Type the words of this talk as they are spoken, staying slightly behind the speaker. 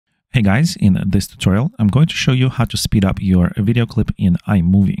Hey guys, in this tutorial, I'm going to show you how to speed up your video clip in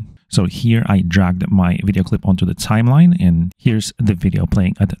iMovie. So here I dragged my video clip onto the timeline and here's the video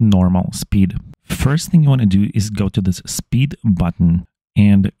playing at normal speed. First thing you want to do is go to this speed button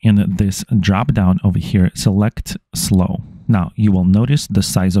and in this drop down over here, select slow. Now you will notice the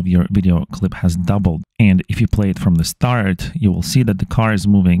size of your video clip has doubled. And if you play it from the start, you will see that the car is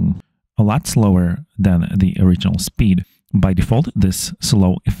moving a lot slower than the original speed. By default, this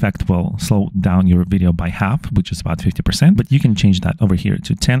slow effect will slow down your video by half, which is about 50%, but you can change that over here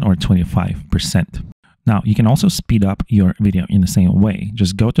to 10 or 25%. Now, you can also speed up your video in the same way.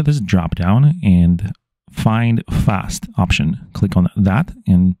 Just go to this drop down and find fast option. Click on that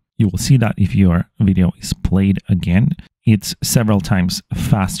and you will see that if your video is played again, it's several times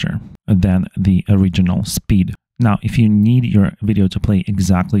faster than the original speed. Now, if you need your video to play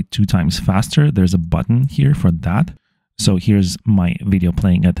exactly 2 times faster, there's a button here for that. So here's my video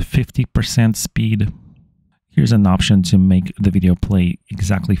playing at 50% speed. Here's an option to make the video play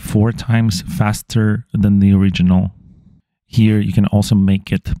exactly 4 times faster than the original. Here you can also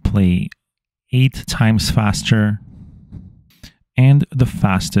make it play 8 times faster. And the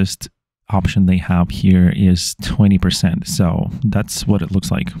fastest option they have here is 20%. So that's what it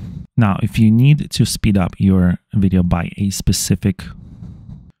looks like. Now, if you need to speed up your video by a specific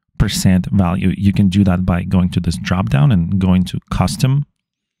percent value, you can do that by going to this drop down and going to custom.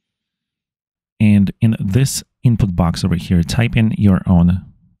 And in this input box over here, type in your own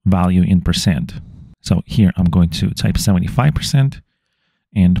value in percent. So here I'm going to type 75%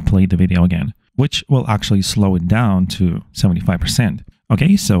 and play the video again, which will actually slow it down to 75%.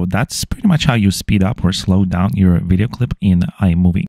 Okay, so that's pretty much how you speed up or slow down your video clip in iMovie.